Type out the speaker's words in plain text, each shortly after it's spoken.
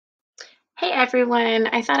Hey everyone,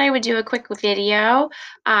 I thought I would do a quick video,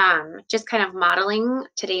 just kind of modeling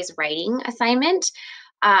today's writing assignment.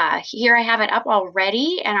 Here I have it up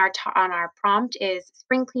already, and on our prompt is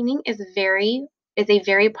spring cleaning is a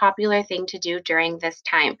very popular thing to do during this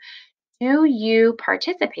time. Do you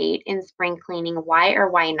participate in spring cleaning? Why or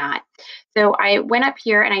why not? So I went up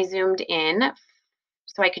here and I zoomed in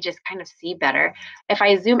so I could just kind of see better. If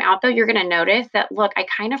I zoom out though, you're going to notice that, look, I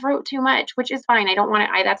kind of wrote too much, which is fine. I don't want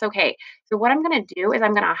to, that's okay. So what I'm going to do is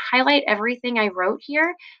I'm going to highlight everything I wrote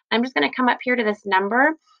here. I'm just going to come up here to this number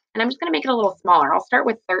and I'm just going to make it a little smaller. I'll start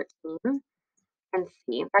with 13 and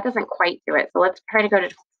see. That doesn't quite do it. So let's try to go to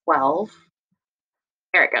 12.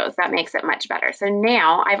 There it goes. That makes it much better. So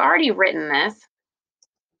now I've already written this.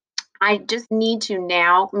 I just need to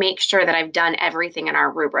now make sure that I've done everything in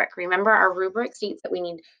our rubric. Remember, our rubric states that we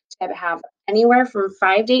need to have anywhere from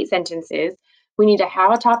 5 to 8 sentences. We need to have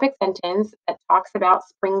a topic sentence that talks about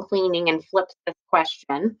spring cleaning and flips this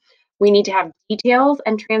question. We need to have details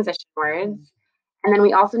and transition words. And then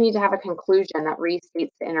we also need to have a conclusion that restates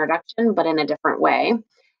the introduction, but in a different way.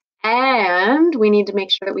 And we need to make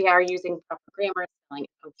sure that we are using proper grammar, spelling,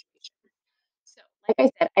 and punctuation. So, like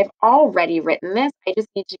I said, I've already written this. I just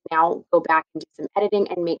need to now go back and do some editing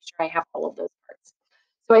and make sure I have all of those parts.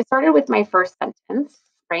 So I started with my first sentence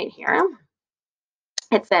right here.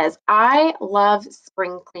 It says, I love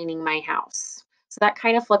spring cleaning my house. So that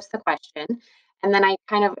kind of flips the question. And then I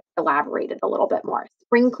kind of elaborated a little bit more.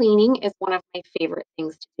 Spring cleaning is one of my favorite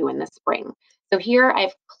things to do in the spring. So here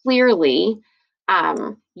I've clearly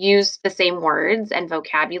used the same words and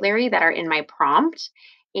vocabulary that are in my prompt,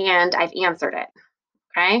 and I've answered it.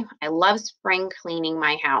 Okay. I love spring cleaning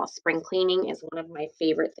my house. Spring cleaning is one of my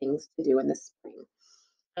favorite things to do in the spring.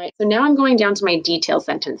 All right. So now I'm going down to my detail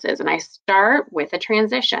sentences and I start with a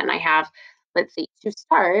transition. I have, let's see, to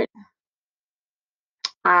start,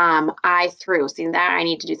 I through. See that I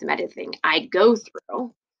need to do some editing. I go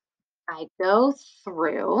through,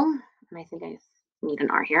 and I think I need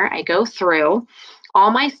an R here. I go through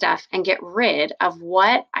all my stuff and get rid of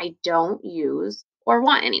what I don't use or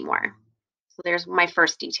want anymore. So there's my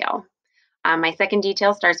first detail. My second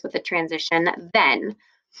detail starts with a transition. Then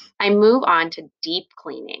I move on to deep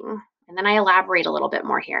cleaning. And then I elaborate a little bit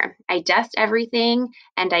more here. I dust everything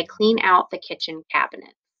and I clean out the kitchen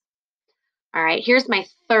cabinet. All right, here's my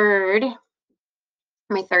third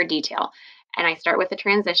detail. And I start with the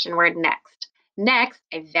transition word next. Next,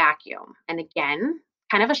 I vacuum. And again,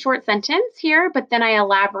 kind of a short sentence here, but then I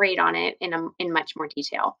elaborate on it in much more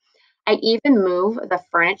detail. I even move the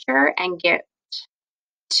furniture and get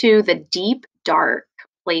to the deep, dark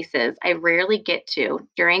places I rarely get to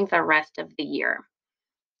during the rest of the year.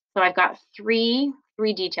 So I've got three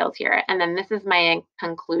details here, and then this is my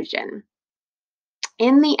conclusion.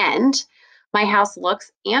 In the end, my house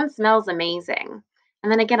looks and smells amazing.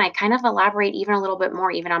 And then again, I kind of elaborate even a little bit more,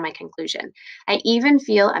 even on my conclusion. I even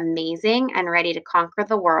feel amazing and ready to conquer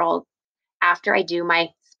the world after I do my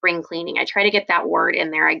spring cleaning. I try to get that word in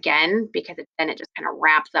there again because then it just kind of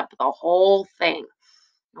wraps up the whole thing.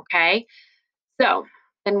 Okay. So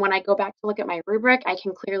then when I go back to look at my rubric, I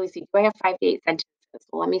can clearly see, do I have 5 to 8 sentences?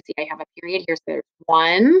 Well, let me see. I have a period here. So there's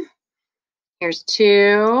 1, here's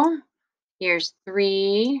 2, here's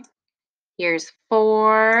 3, here's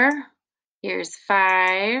 4, here's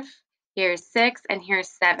 5, here's 6, and here's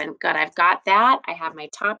 7. Good. I've got that. I have my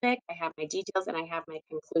topic, I have my details, and I have my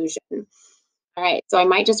conclusion. All right. So I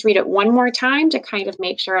might just read it one more time to kind of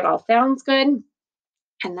make sure it all sounds good.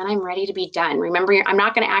 And then I'm ready to be done. Remember, I'm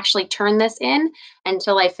not going to actually turn this in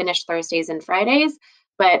until I finish Thursdays and Fridays,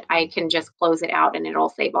 but I can just close it out and it'll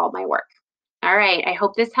save all my work. All right. I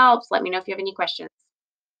hope this helps. Let me know if you have any questions.